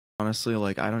Honestly,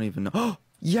 like, I don't even know.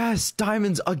 Yes,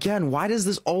 diamonds again. Why does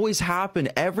this always happen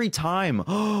every time?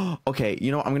 Okay,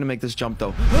 you know, I'm gonna make this jump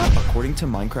though. According to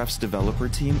Minecraft's developer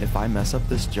team, if I mess up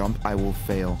this jump, I will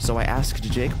fail. So I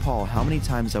asked Jake Paul how many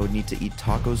times I would need to eat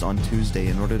tacos on Tuesday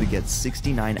in order to get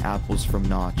 69 apples from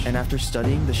Notch. And after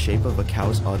studying the shape of a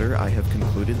cow's udder, I have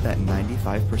concluded that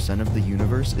 95% of the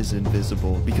universe is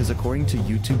invisible. Because according to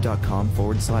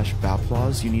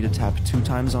youtube.com/baplaws, you need to tap 2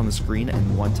 times on the screen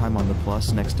and 1 time on the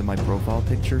plus next to my profile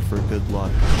picture for good luck.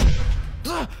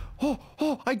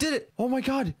 Oh, I did it. Oh my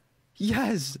god.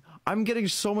 Yes. I'm getting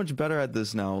so much better at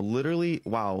this now. Literally,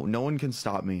 wow, no one can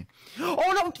stop me. Oh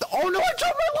no, I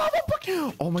dropped my lava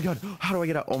bucket. Oh my god, how do I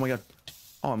get out? Oh my god.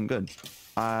 Oh, I'm good.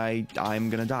 I'm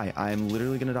gonna die. I'm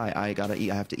literally gonna die. I gotta eat.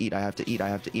 I have to eat.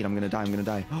 I'm gonna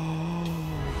die.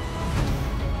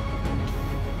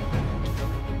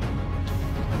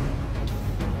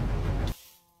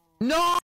 No!